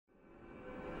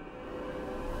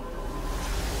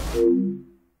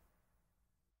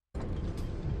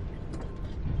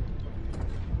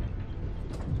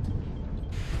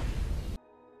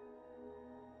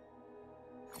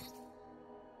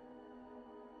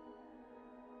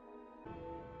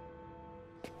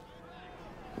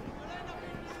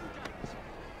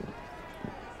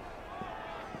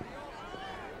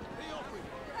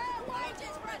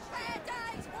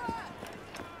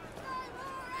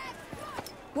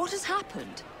What has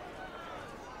happened?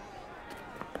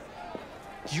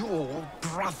 Your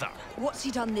brother. What's he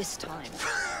done this time?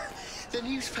 The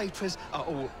newspapers are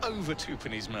all over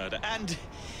Twopenny's murder, and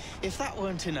if that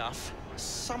weren't enough,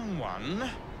 someone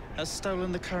has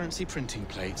stolen the currency printing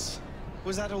plates.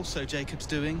 Was that also Jacob's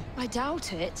doing? I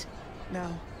doubt it.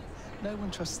 Now, no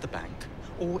one trusts the bank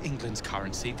or England's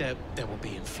currency. There will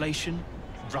be inflation,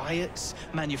 riots,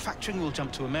 manufacturing will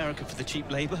jump to America for the cheap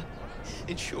labor.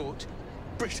 In short,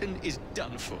 Britain is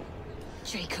done for.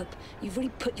 Jacob, you've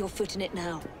really put your foot in it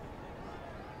now.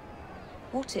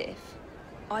 What if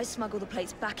I smuggle the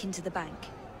plates back into the bank?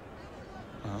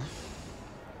 Well,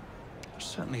 it'd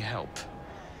certainly help.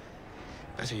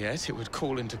 Better yet, it would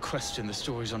call into question the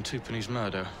stories on Twopenny's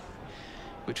murder,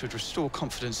 which would restore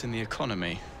confidence in the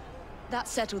economy.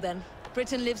 That's settled then.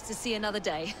 Britain lives to see another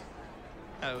day.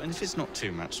 Oh, and if it's not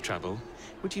too much trouble,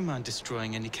 would you mind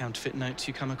destroying any counterfeit notes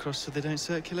you come across so they don't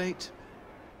circulate?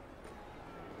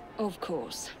 Of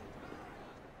course.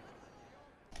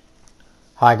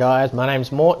 Hi guys, my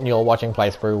name's Mort and you're watching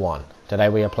PlayThruWon. Today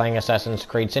we are playing Assassin's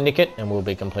Creed Syndicate and we'll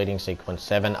be completing Sequence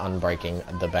 7,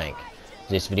 Unbreaking the Bank.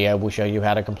 This video will show you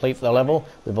how to complete the level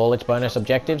with all its bonus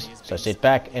objectives, so sit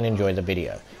back and enjoy the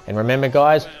video. And remember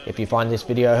guys, if you find this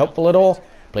video helpful at all,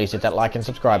 please hit that like and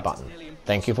subscribe button.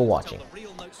 Thank you for watching.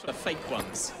 The fake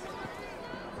ones.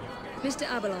 Mr.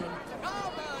 Aberline.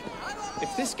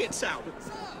 If this gets out...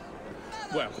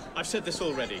 Well, I've said this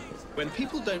already. When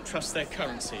people don't trust their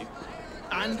currency,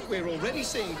 and we're already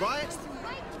seeing riots...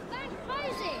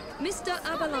 Mr.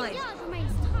 Aberline.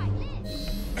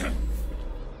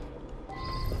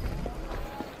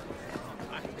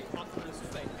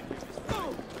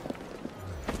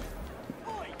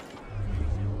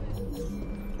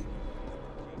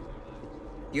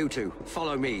 You two,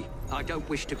 follow me. I don't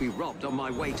wish to be robbed on my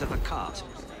way to the cart.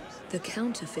 The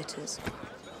counterfeiters.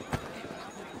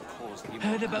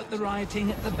 Heard about the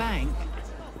rioting at the bank?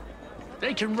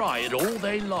 They can riot all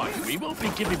they like. We won't be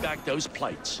giving back those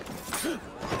plates.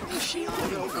 Is she on?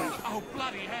 Oh,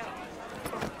 bloody hell.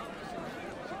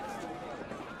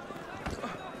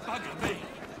 Bugger me.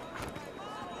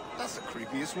 That's the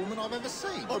creepiest woman I've ever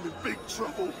seen. I'm in big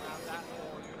trouble.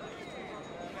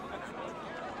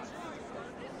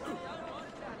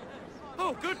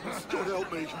 Oh, goodness. God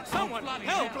help me. Someone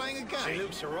help. Playing a game. She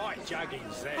looks alright,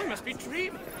 Jagging's there. I must be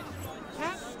dreaming.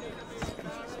 Huh?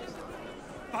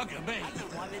 Bugger me.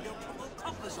 Why they don't promote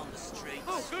coppers on the streets?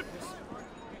 Oh, goodness.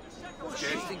 Do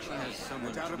you think she has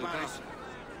someone to look after?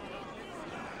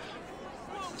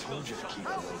 Told you to keep it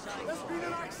low. There's been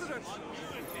an accident.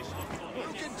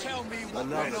 You can tell me what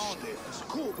went on. There's a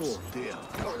corpse. Oh, dear.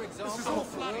 This is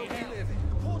awful. Where we live.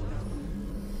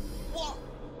 What?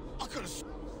 I could have...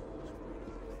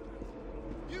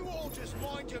 You all just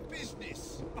mind your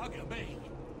business. Bugger me.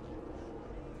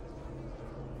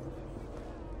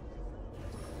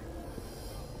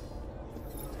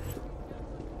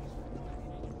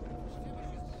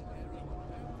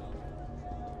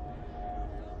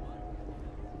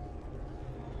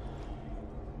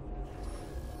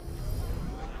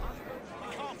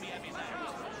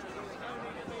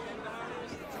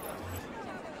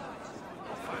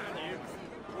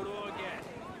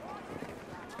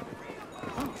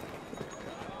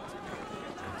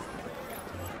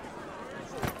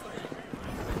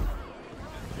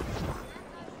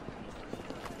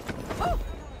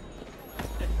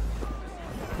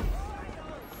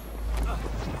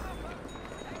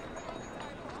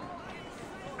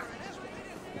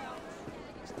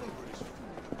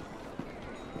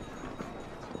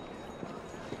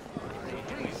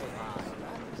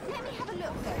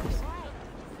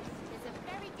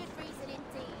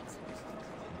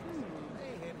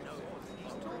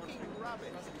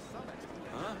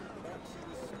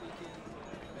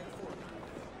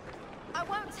 I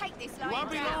won't take this You lying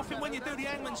won't be down. laughing when you do the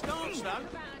hangman's dance, though.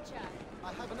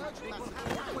 I have an urgent matter.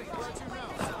 Wait, where to now,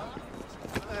 sir?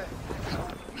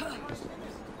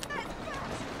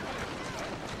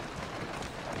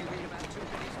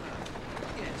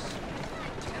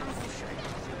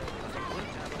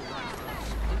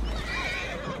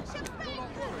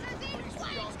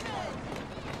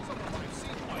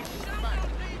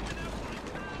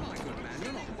 My good man,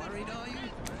 you're not worried, are you?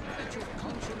 Let your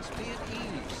conscience be at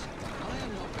ease. I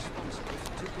am not responsible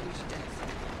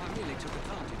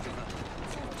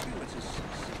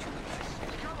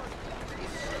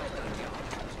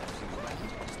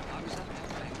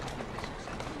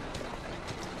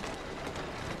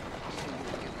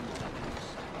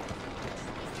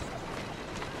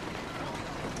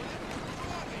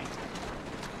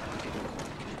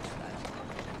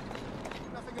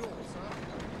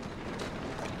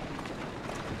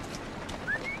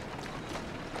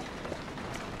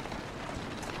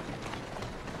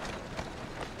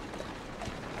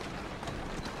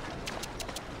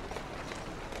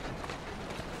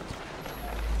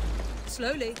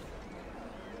Slowly.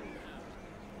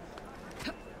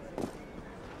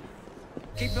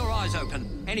 Keep your eyes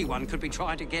open. Anyone could be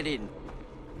trying to get in.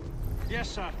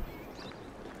 Yes, sir.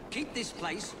 Keep this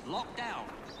place locked down.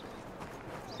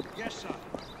 Yes, sir.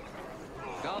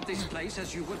 Guard this place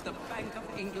as you would the Bank of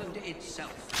England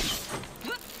itself.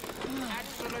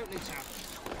 Absolutely, sir.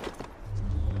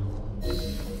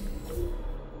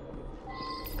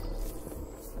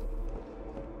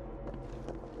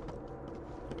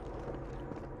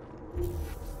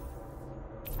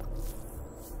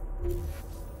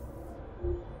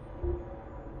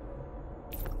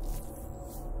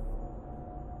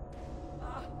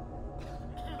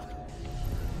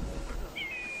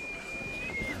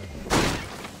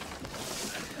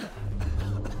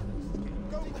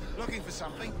 Looking for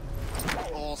something?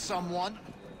 Or someone?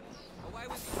 Away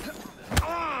with you.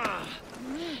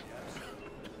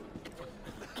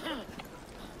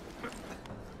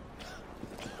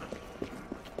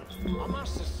 I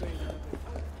must have seen her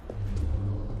before.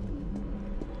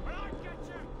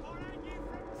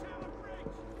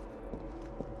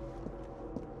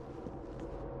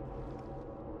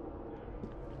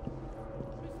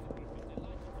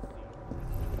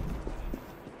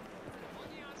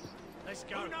 Let's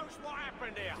go. Who knows what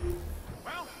happened here?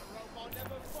 Well, I'll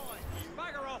never find you.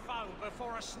 bugger off home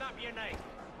before I snap your neck.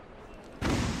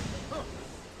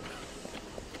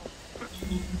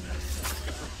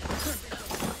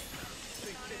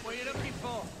 What are you looking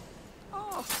for?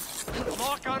 Oh,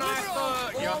 Mark on I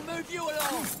hurt you. I'll move you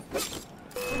along.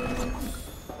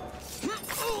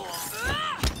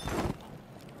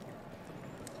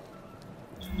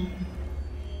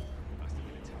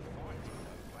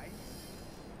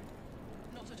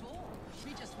 Not at all.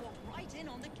 We just walked right in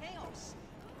on the chaos.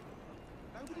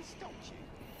 Nobody stopped you.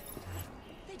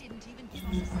 They didn't even give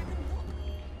us a second look.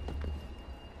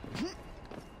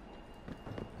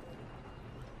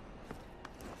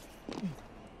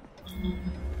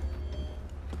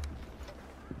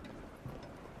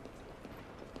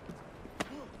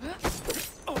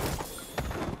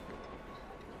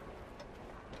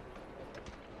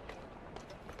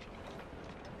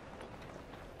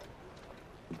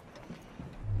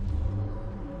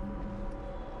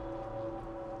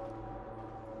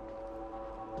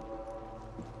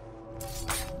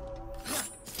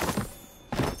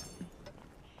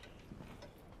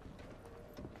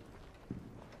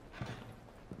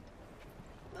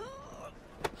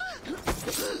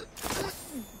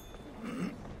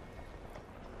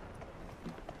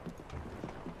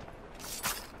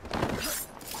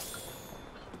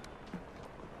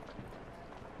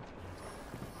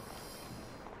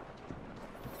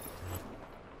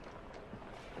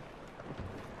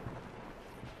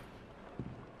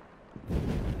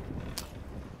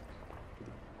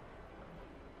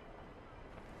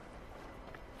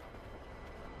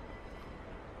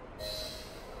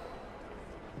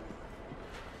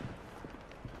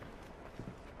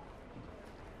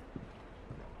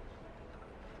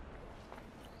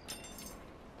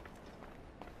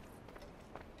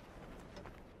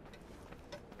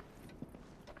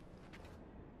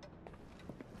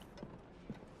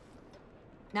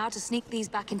 Now to sneak these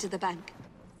back into the bank.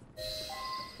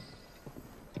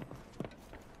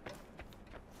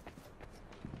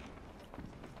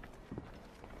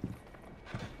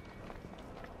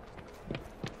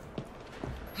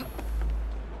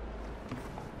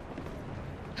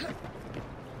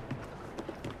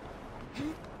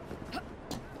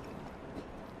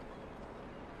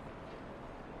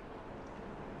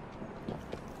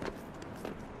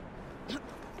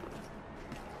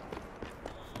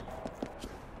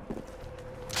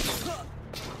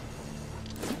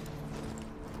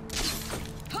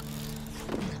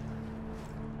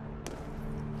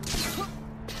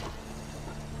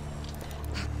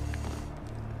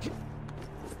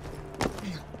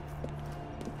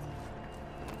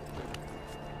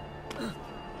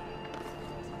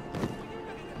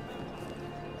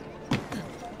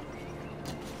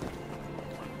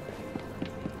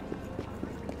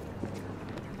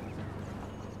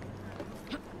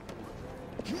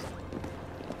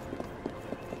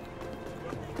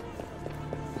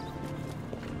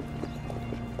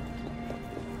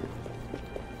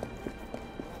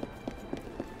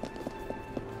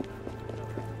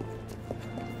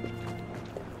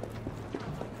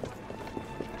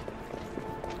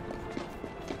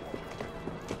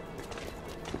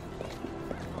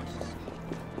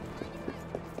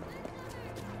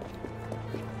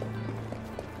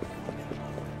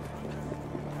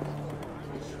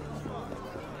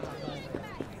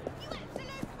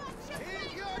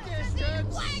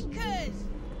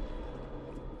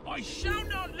 I shall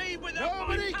not leave without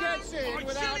Nobody my gets pound, in my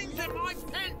without shillings losing my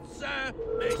pence, sir.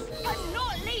 I'm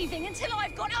not leaving until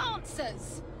I've got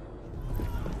answers!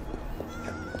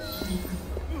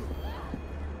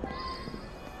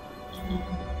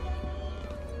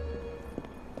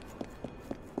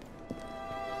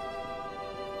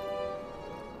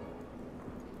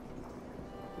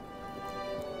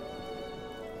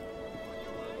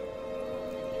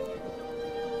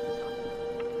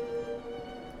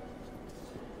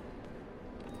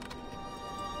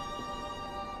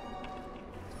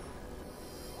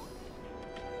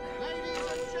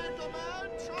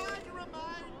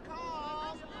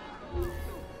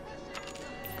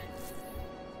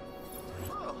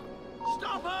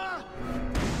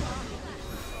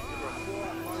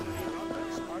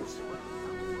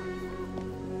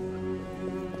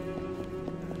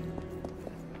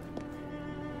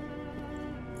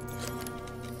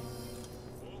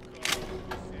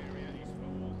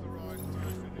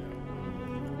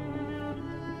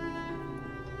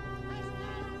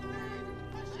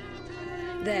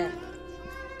 There.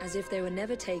 As if they were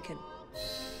never taken.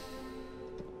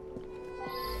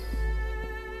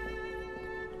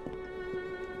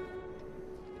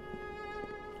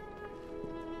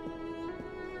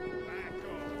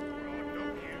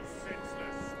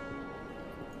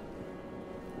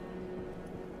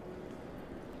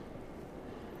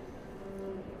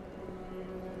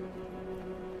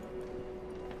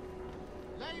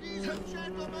 Ladies and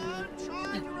gentlemen,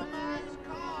 try to remain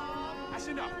calm. That's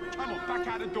enough. Come on, back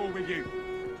out the door with you.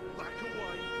 Back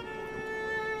away.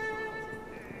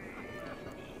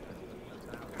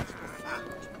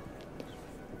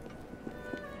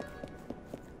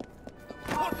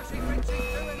 What does he think he's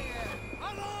doing here?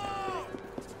 Hello!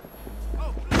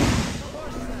 Oh,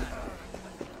 what's that?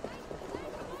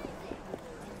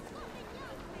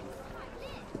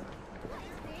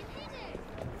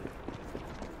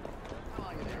 How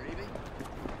are you there, Evie?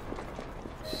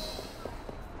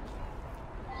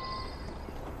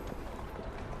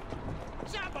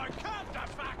 Someone come the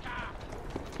fucker!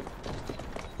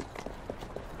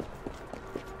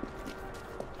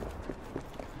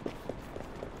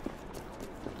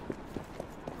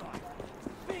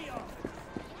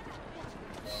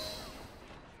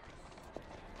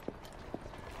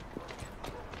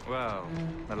 Well,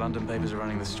 the London papers are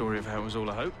running the story of how it was all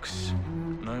a hoax.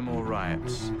 No more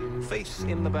riots. Faith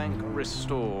in the bank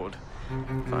restored.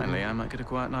 Finally, I might get a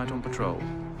quiet night on patrol.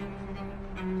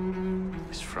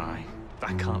 Miss Fry,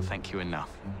 I can't thank you enough.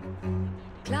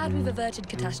 Glad we've averted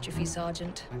catastrophe,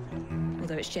 Sergeant.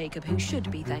 Although it's Jacob who should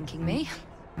be thanking me.